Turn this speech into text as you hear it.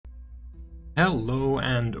Hello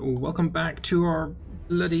and welcome back to our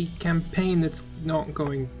bloody campaign that's not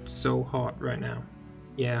going so hot right now.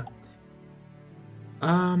 Yeah.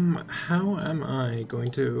 How am I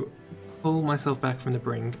going to pull myself back from the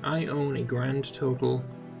brink? I own a grand total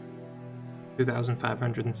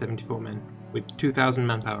 2,574 men with 2,000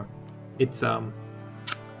 manpower. It's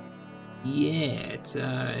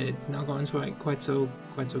it's not going quite so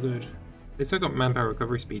good. They still got manpower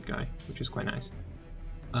recovery speed guy, which is quite nice.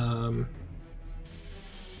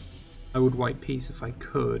 I would white peace if I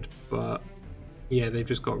could, but yeah, they've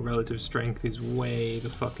just got relative strength is way the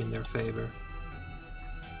fuck in their favor.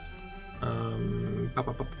 How am I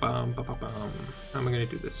gonna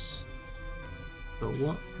do this? So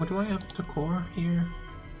what do I have to core here?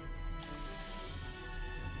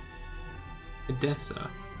 Edessa.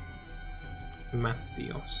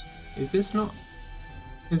 Mathios. Is this not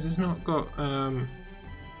got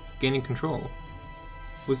gaining control?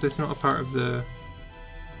 Was this not a part of the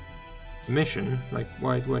mission? Like,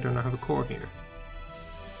 why don't I have a core here?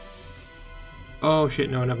 Oh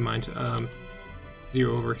shit, no, never mind.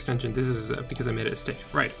 0 overextension. This is because I made it a state.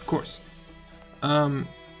 Right, of course.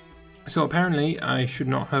 So apparently I should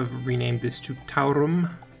not have renamed this to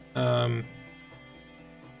Taurum.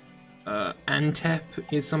 Antep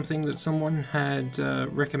is something that someone had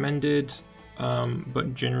recommended,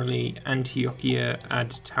 but generally Antiochia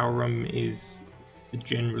ad Taurum is the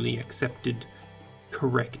generally accepted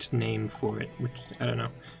correct name for it, which I don't know.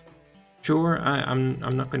 Sure, I'm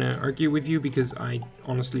not gonna argue with you because I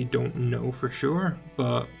honestly don't know for sure,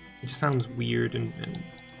 but it just sounds weird and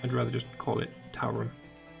I'd rather just call it Taurum.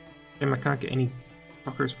 Damn, I can't get any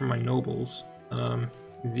fuckers from my nobles.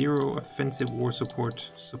 0 offensive war support.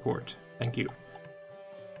 Thank you.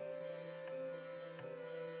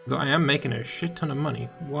 Though I am making a shit ton of money.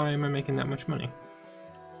 Why am I making that much money?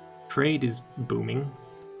 Trade is booming.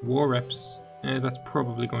 War reps, that's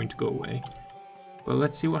probably going to go away. Well,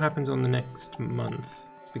 let's see what happens on the next month.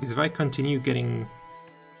 Because if I continue getting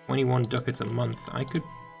 21 ducats a month, I could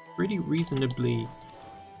pretty reasonably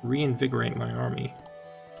reinvigorate my army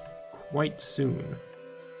quite soon.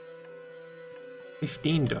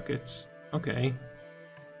 15 ducats. Okay.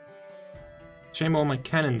 Shame all my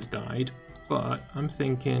cannons died, but I'm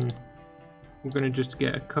thinking we're gonna just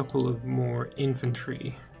get a couple of more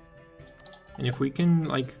infantry. And if we can,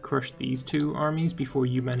 like, crush these two armies before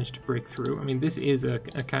you manage to break through... I mean, this is a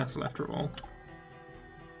castle after all.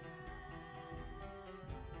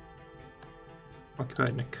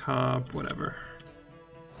 Occupied Nakab, whatever.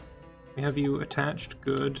 We have you attached,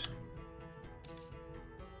 good.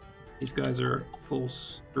 These guys are full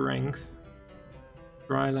strength.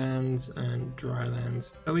 Drylands and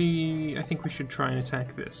drylands. I think we should try and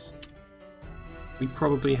attack this. We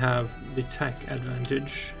probably have the tech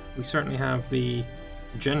advantage. We certainly have the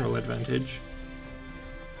general advantage.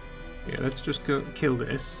 Yeah, let's just go kill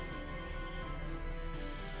this.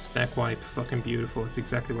 Stack wipe, fucking beautiful. It's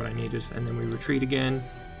exactly what I needed. And then we retreat again.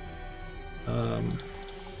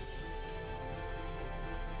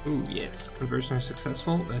 Ooh, yes, conversion is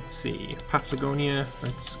successful. Let's see, Paphlagonia,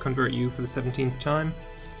 let's convert you for the 17th time.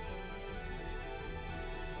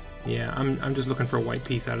 Yeah, I'm just looking for a white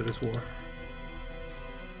piece out of this war.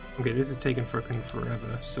 Okay, this is taking fucking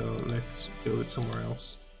forever, so let's go it somewhere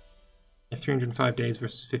else. Yeah, 305 days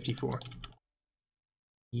versus 54.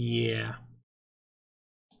 Yeah.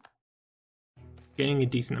 Getting a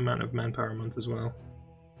decent amount of manpower a month as well.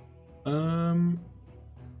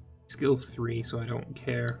 Skill 3, so I don't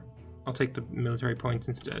care. I'll take the military points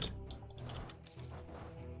instead.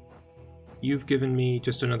 You've given me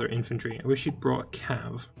just another infantry. I wish you'd brought a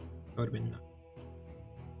cav. That would have been nice.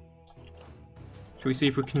 Shall we see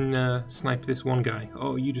if we can snipe this one guy?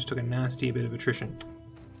 Oh, you just took a nasty bit of attrition.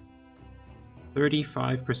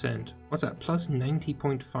 35%. What's that? Plus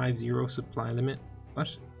 90.50 supply limit?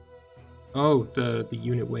 What? Oh, the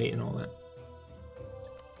unit weight and all that.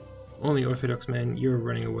 Only Orthodox men, you're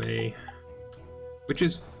running away. Which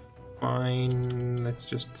is fine. Let's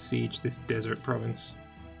just siege this desert province.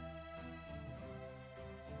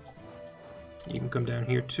 You can come down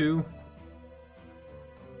here too.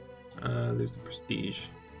 There's the prestige.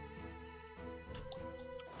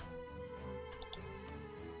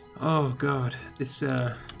 Oh god, this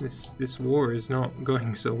war is not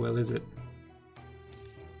going so well, is it?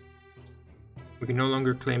 We can no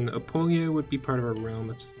longer claim that Apulia would be part of our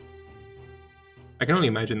realm. I can only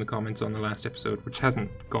imagine the comments on the last episode, which hasn't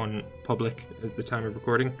gone public at the time of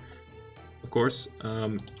recording, of course.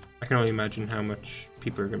 I can only imagine how much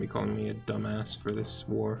people are going to be calling me a dumbass for this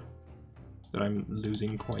war that I'm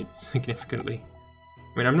losing quite significantly.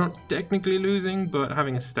 I mean, I'm not technically losing, but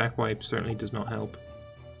having a stack wipe certainly does not help.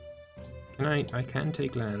 I can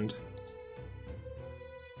take land.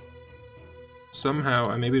 Somehow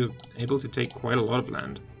I'm able to take quite a lot of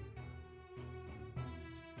land.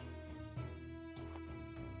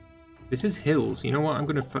 This is hills. You know what? I'm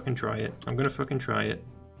gonna fucking try it. I'm gonna fucking try it.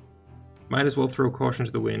 Might as well throw caution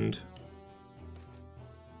to the wind.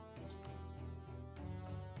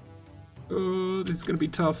 Oh, this is gonna be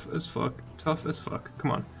tough as fuck. Tough as fuck.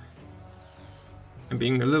 Come on. I'm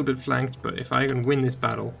being a little bit flanked, but if I can win this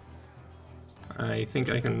battle, I think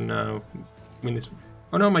I can win this.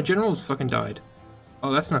 Oh no, my general's fucking died.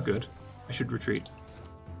 Oh, that's not good. I should retreat.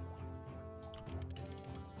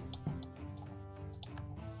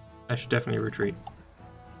 I should definitely retreat.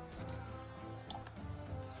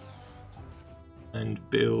 And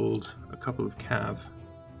build a couple of cav.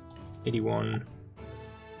 81.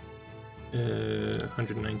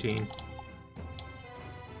 119.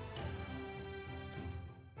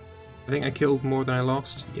 I think I killed more than I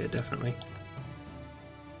lost. Yeah, definitely.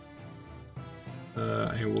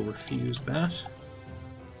 I will refuse that.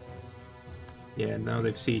 Yeah, now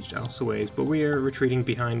they've sieged Alsaways, but we are retreating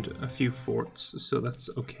behind a few forts, so that's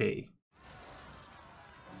okay.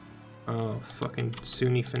 Oh, fucking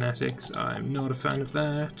Sunni fanatics. I'm not a fan of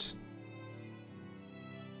that.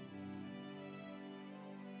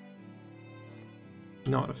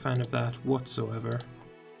 Not a fan of that whatsoever.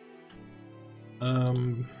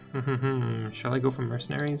 Shall I go for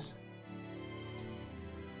mercenaries?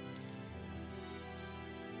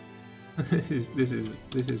 this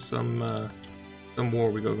is some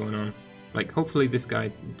war we got going on. Like, hopefully this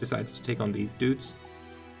guy decides to take on these dudes.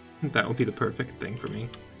 That would be the perfect thing for me.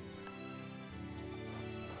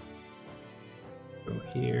 Go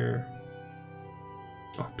here.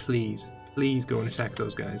 Oh, please go and attack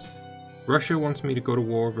those guys. Russia wants me to go to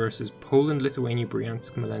war versus Poland, Lithuania,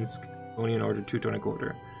 Bryansk, Smolensk, Livonian Order, Teutonic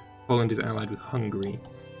Order. Poland is allied with Hungary.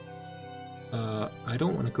 I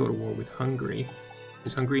don't want to go to war with Hungary.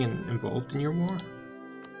 Is Hungary involved in your war?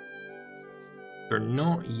 They're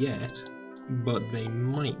not yet, but they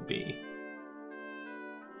might be.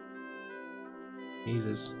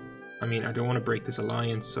 Jesus. I mean, I don't want to break this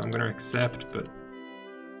alliance, so I'm going to accept, but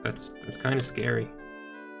that's kind of scary.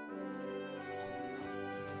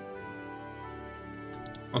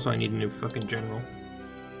 Also, I need a new fucking general.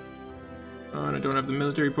 Oh, and I don't have the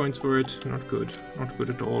military points for it. Not good. Not good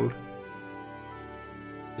at all.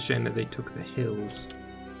 It's a shame that they took the hills.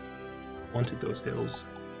 Wanted those hills.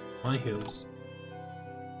 My hills.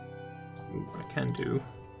 What I can do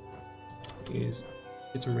is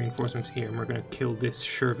get some reinforcements here, and we're going to kill this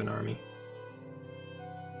Severn army.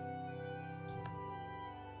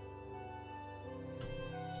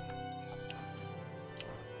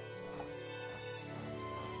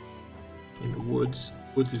 In the woods.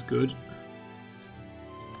 Woods is good.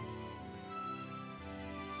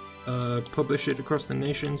 Publish it across the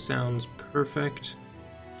nation. Sounds perfect.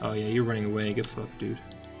 Oh yeah, you're running away. Get fucked, dude.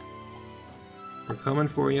 We're coming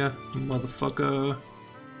for ya, motherfucker.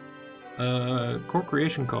 Core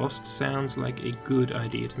creation cost sounds like a good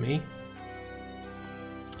idea to me.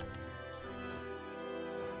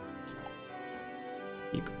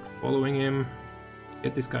 Keep following him.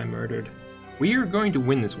 Get this guy murdered. We are going to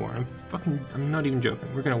win this war. I'm not even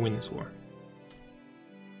joking. We're gonna win this war.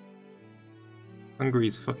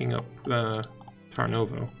 Hungary's fucking up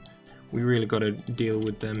Tarnovo. We really gotta deal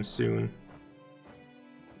with them soon.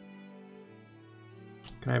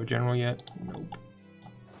 Can I have a general yet? Nope.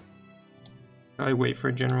 Shall I wait for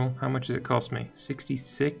a general? How much does it cost me?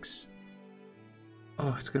 66?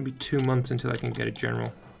 Oh, it's gonna be 2 months until I can get a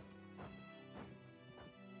general.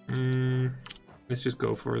 Let's just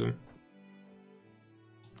go for them.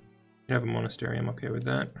 You have a monastery, I'm okay with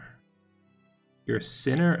that. You're a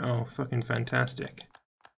sinner? Oh, fucking fantastic.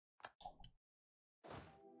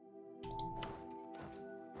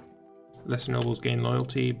 Lesser nobles gain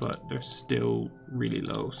loyalty, but they're still really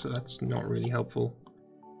low, so that's not really helpful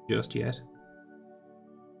just yet.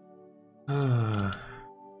 1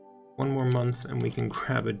 more month and we can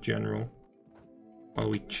grab a general while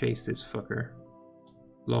we chase this fucker.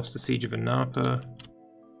 Lost the siege of Anapa.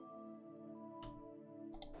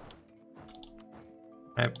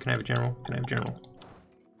 Can I have a general? Can I have a general?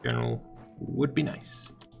 General would be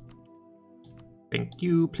nice. Thank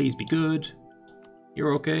you. Please be good.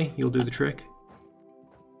 You're okay. You'll do the trick.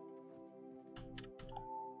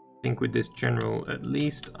 I think with this general, at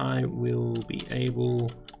least, I will be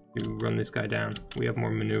able to run this guy down. We have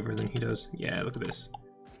more maneuver than he does. Yeah, look at this.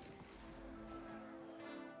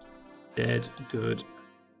 Dead. Good.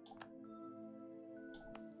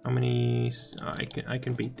 How many? Oh, I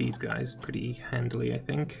can beat these guys pretty handily, I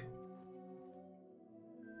think.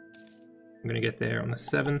 I'm gonna get there on the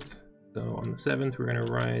 7th. So on the 7th, we're going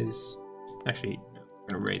to rise... Actually, we're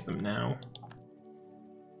going to raise them now.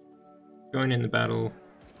 Join in the battle.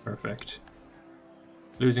 Perfect.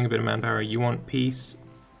 Losing a bit of manpower. You want peace?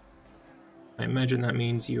 I imagine that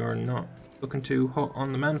means you're not looking too hot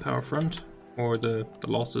on the manpower front, or the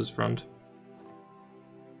losses front.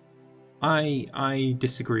 I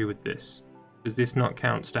disagree with this. Does this not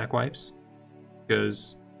count stack wipes?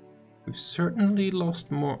 Because we've certainly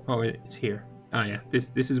lost more... Oh, it's here. Ah, yeah,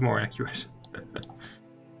 this is more accurate.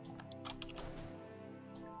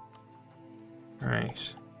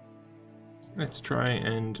 Alright. Let's try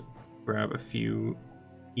and grab a few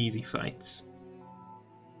easy fights.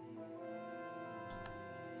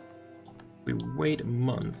 We wait a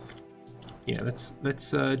month. Yeah, let's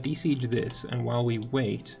desiege this, and while we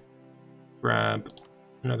wait, grab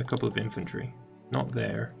another couple of infantry. Not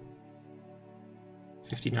there.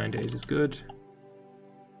 59 days is good.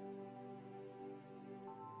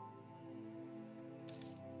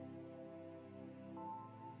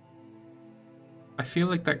 I feel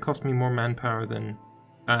like that cost me more manpower than...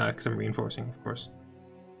 because I'm reinforcing, of course.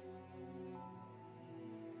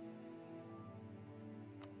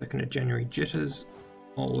 2nd of January jitters,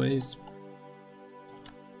 always.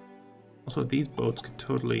 Also, these boats could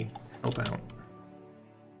totally help out.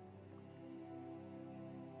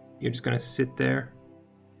 You're just gonna sit there?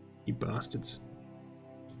 You bastards.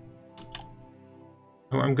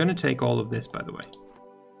 Oh, I'm gonna take all of this, by the way.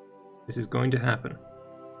 This is going to happen.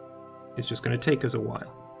 It's just gonna take us a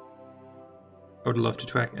while. I would love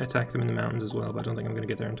to attack them in the mountains as well, but I don't think I'm gonna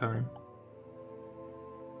get there in time.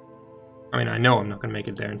 I mean, I know I'm not gonna make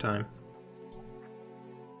it there in time.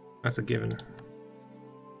 That's a given.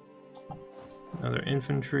 Another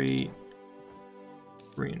infantry.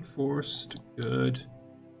 Reinforced. Good.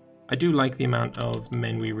 I do like the amount of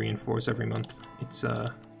men we reinforce every month. It's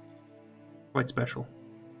quite special.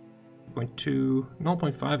 0.2,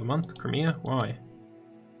 0.5 a month. Crimea? Why?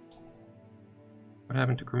 What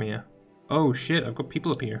happened to Crimea? Oh shit, I've got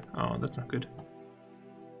people up here. Oh, that's not good.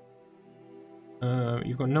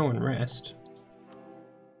 You've got no unrest.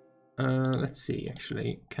 Let's see,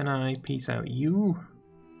 actually. Can I peace out you?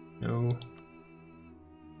 No.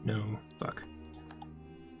 No. Fuck.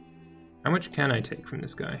 How much can I take from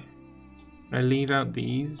this guy? Can I leave out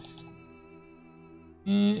these?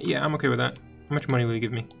 Yeah, I'm okay with that. How much money will you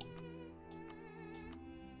give me?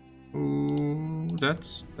 Ooh,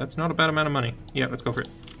 that's not a bad amount of money. Yeah, let's go for it.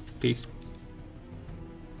 Peace.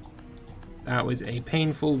 That was a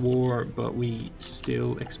painful war, but we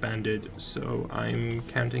still expanded, so I'm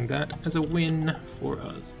counting that as a win for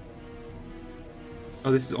us.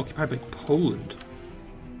 Oh, this is occupied by Poland.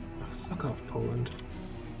 Oh, fuck off, Poland.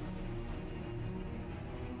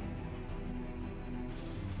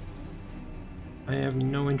 I have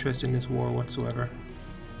no interest in this war whatsoever.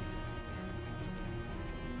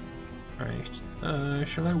 Alright,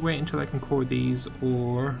 shall I wait until I can core these,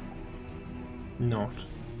 or not?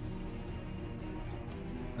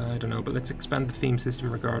 I don't know, but let's expand the theme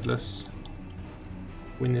system regardless.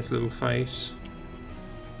 Win this little fight.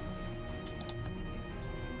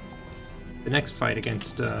 The next fight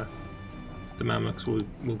against the Mamluks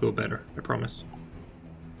will go better, I promise.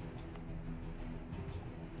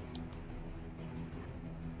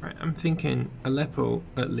 Right, I'm thinking Aleppo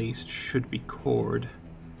at least should be cored.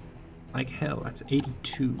 Like hell, that's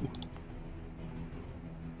 82.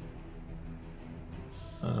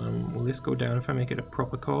 Will this go down if I make it a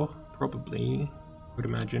proper core? Probably, I would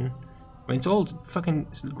imagine. I mean, it's all fucking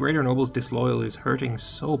Greater Noble's disloyal is hurting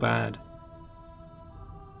so bad.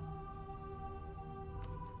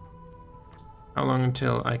 How long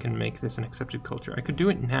until I can make this an accepted culture? I could do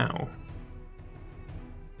it now.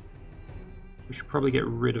 We should probably get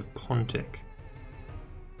rid of Pontic.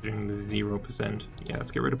 Doing the 0%. Yeah, let's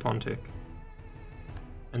get rid of Pontic.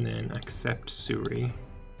 And then accept Suri.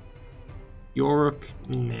 York,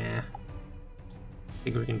 nah. I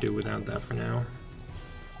think we can do without that for now.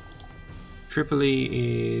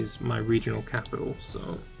 Tripoli is my regional capital,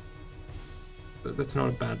 so that's not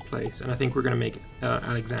a bad place. And I think we're going to make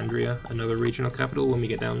Alexandria another regional capital when we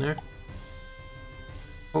get down there.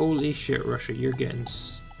 Holy shit, Russia, you're getting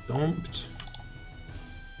stomped.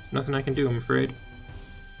 Nothing I can do, I'm afraid.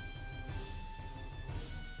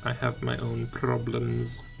 I have my own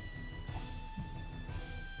problems.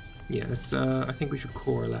 Yeah, that's, I think we should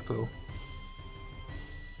core Aleppo.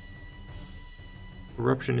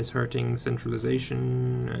 Corruption is hurting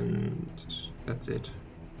centralization, and that's it,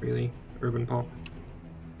 really. Urban pop.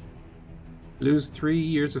 Lose 3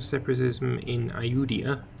 years of separatism in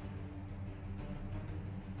Ayudia.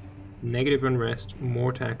 Negative unrest,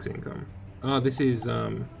 more tax income. Ah, this is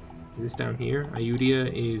Is this down here?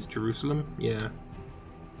 Ayudia is Jerusalem? Yeah.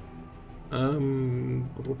 I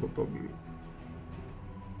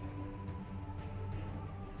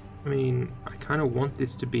mean, I kind of want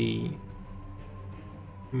this to be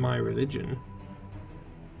my religion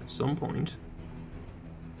at some point.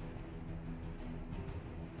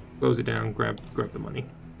 Close it down, grab the money.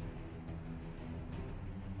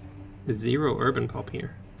 There's 0 urban pop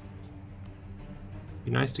here.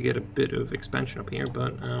 Be nice to get a bit of expansion up here,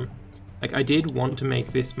 but like I did want to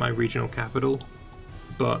make this my regional capital,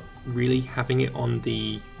 but really having it on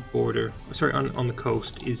the border, sorry, on the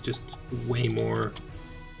coast is just way more.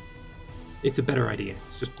 It's a better idea.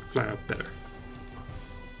 It's just flat out better.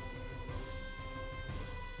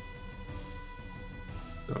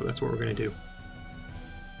 So that's what we're gonna do.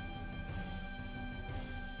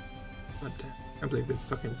 But I can't believe they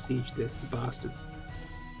fucking sieged this, the bastards.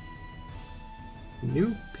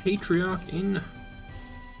 New patriarch in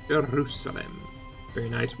Jerusalem. Very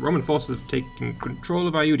nice. Roman forces have taken control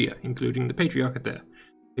of Ayudia, including the patriarchate there.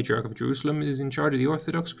 The Patriarch of Jerusalem is in charge of the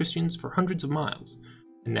Orthodox Christians for hundreds of miles.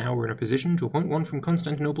 And now we're in a position to appoint one from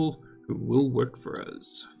Constantinople who will work for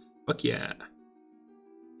us. Fuck yeah.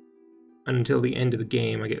 And until the end of the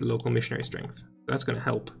game, I get local missionary strength. That's going to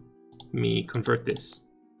help me convert this.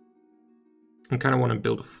 I kind of want to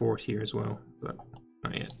build a fort here as well, but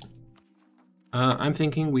not yet. I'm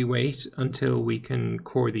thinking we wait until we can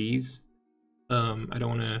core these. I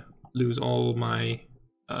don't want to lose all my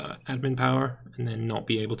admin power and then not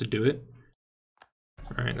be able to do it.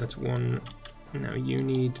 Alright, that's one. Now you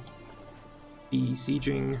need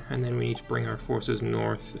besieging, and then we need to bring our forces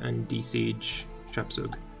north and desiege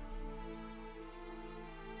Shapsug.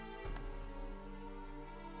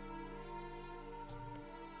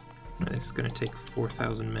 This is going to take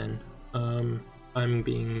 4,000 men. I'm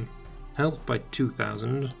being helped by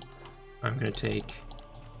 2,000. I'm going to take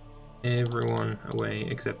everyone away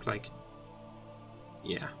except, like,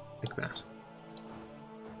 yeah, like that.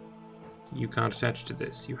 You can't attach to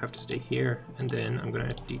this. You have to stay here, and then I'm going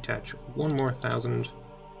to detach 1 more 1,000.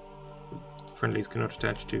 Friendlies cannot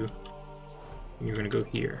attach to. And you're going to go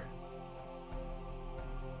here.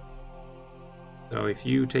 So if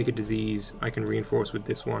you take a disease, I can reinforce with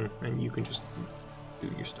this one, and you can just do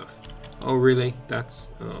your stuff. Oh, really?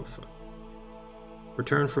 That's... oh, fuck.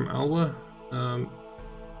 Return from Alwa?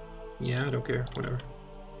 Yeah, I don't care. Whatever.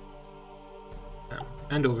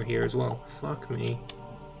 And over here as well. Fuck me.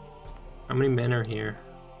 How many men are here?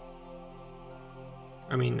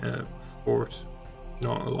 I mean, fort.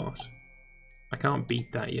 Not a lot. I can't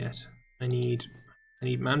beat that yet. I need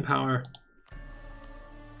manpower.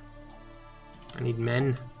 I need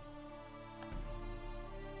men.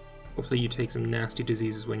 Hopefully you take some nasty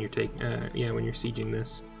diseases when you're when you're sieging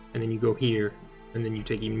this, and then you go here, and then you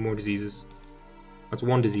take even more diseases. That's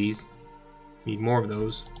one disease. You need more of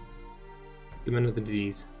those. Give him another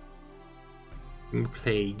disease. Give him a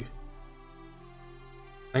plague.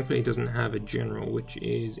 Thankfully it doesn't have a general, which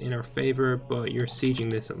is in our favor, but you're sieging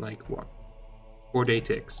this at like, what? 4-day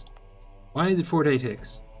ticks. Why is it 4-day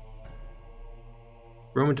ticks?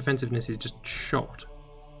 Roman defensiveness is just shot.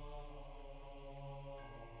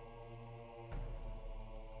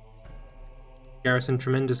 Garrison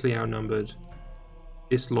tremendously outnumbered.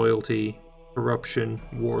 Disloyalty, corruption,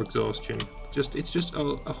 war exhaustion. It's just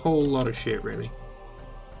a whole lot of shit, really.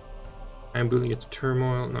 I'm building its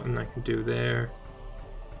turmoil, nothing I can do there.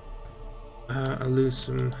 I'll lose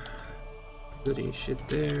some bloody shit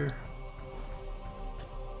there.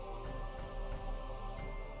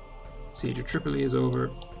 Siege of Tripoli is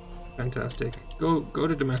over. Fantastic. Go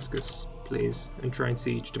to Damascus, please, and try and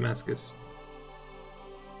siege Damascus.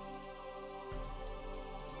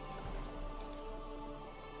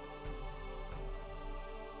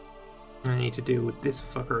 I need to deal with this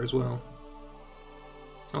fucker as well.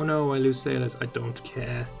 Oh no, I lose sailors. I don't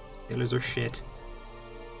care. Sailors are shit.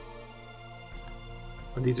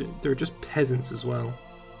 And they're just peasants as well.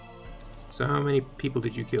 So how many people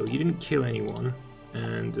did you kill? You didn't kill anyone.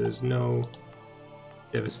 And there's no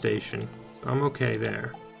devastation, so I'm okay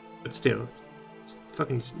there. But still, it's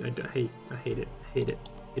fucking. I hate it. I hate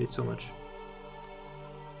it so much.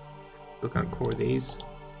 Still can't core these.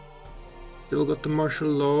 Still got the martial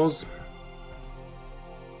laws.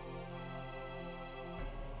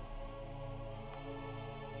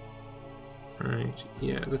 Right,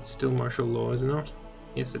 yeah, that's still martial law, is it not?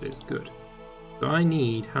 Yes, it is. Good. So I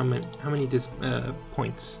need how many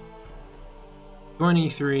points?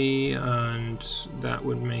 23, and that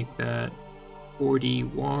would make that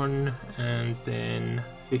 41, and then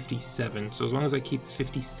 57. So as long as I keep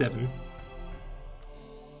 57,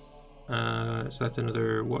 so that's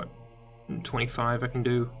another, what, 25 I can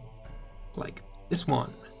do. Like this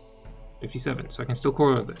one. 57, so I can still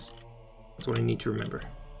core this. That's what I need to remember.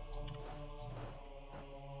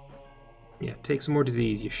 Yeah, take some more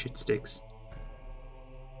disease, you shit sticks.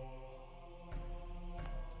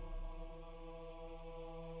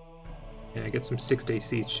 Yeah, get some 6-day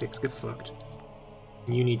siege chicks, get fucked.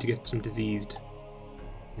 And you need to get some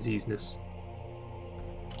diseasedness.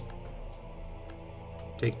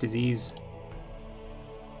 Take disease.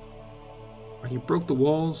 Oh, you broke the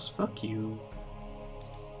walls? Fuck you.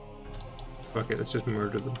 Fuck it, let's just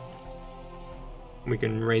murder them. We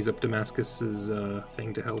can raise up Damascus's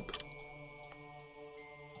thing to help.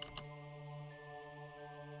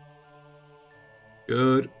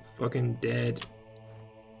 Good. Fucking dead.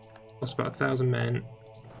 Lost about 1,000 men.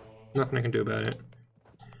 Nothing I can do about it.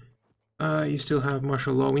 You still have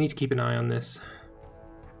martial law. We need to keep an eye on this.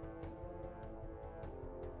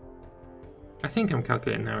 I think I'm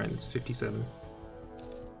calculating that right. It's 57.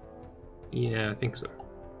 Yeah, I think so.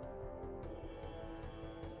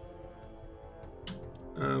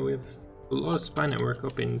 We have a lot of spy network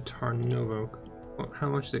up in Tarnovo. How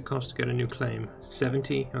much does it cost to get a new claim?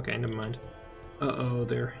 70? Okay, never mind. Uh-oh,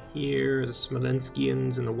 they're here. The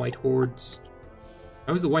Smolenskians and the White Hordes.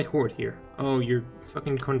 How is the White Horde here? Oh, you're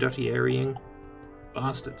fucking condottiering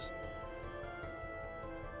bastards.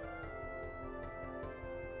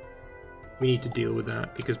 We need to deal with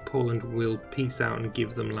that because Poland will peace out and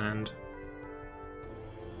give them land.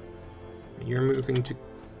 You're moving to...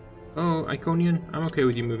 Oh, Iconian? I'm okay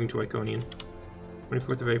with you moving to Iconian.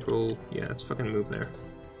 24th of April. Yeah, let's fucking move there.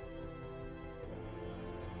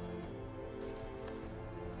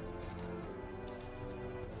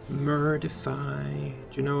 Murdify.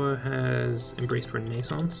 Genoa has embraced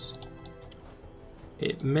Renaissance.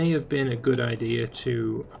 It may have been a good idea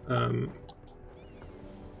to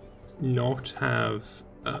not have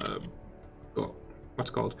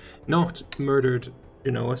not murdered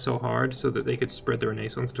Genoa so hard so that they could spread the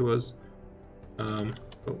Renaissance to us.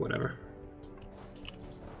 But whatever.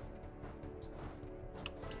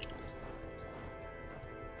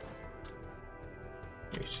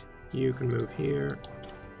 Right. You can move here.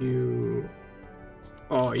 You...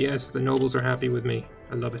 Oh yes, the nobles are happy with me.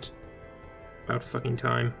 I love it. About fucking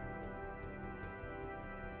time.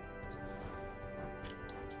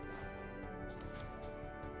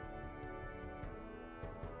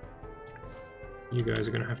 You guys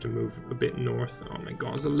are gonna have to move a bit north. Oh my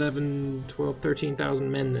god, there's 11, 12,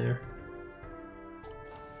 13,000 men there.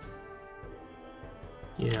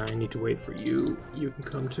 Yeah, I need to wait for you. You can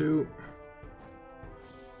come too.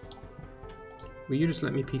 Will you just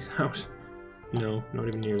let me peace out? No, not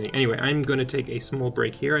even nearly. Anyway, I'm going to take a small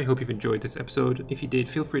break here. I hope you've enjoyed this episode. If you did,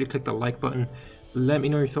 feel free to click the like button. Let me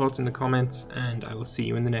know your thoughts in the comments, and I will see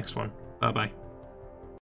you in the next one. Bye-bye.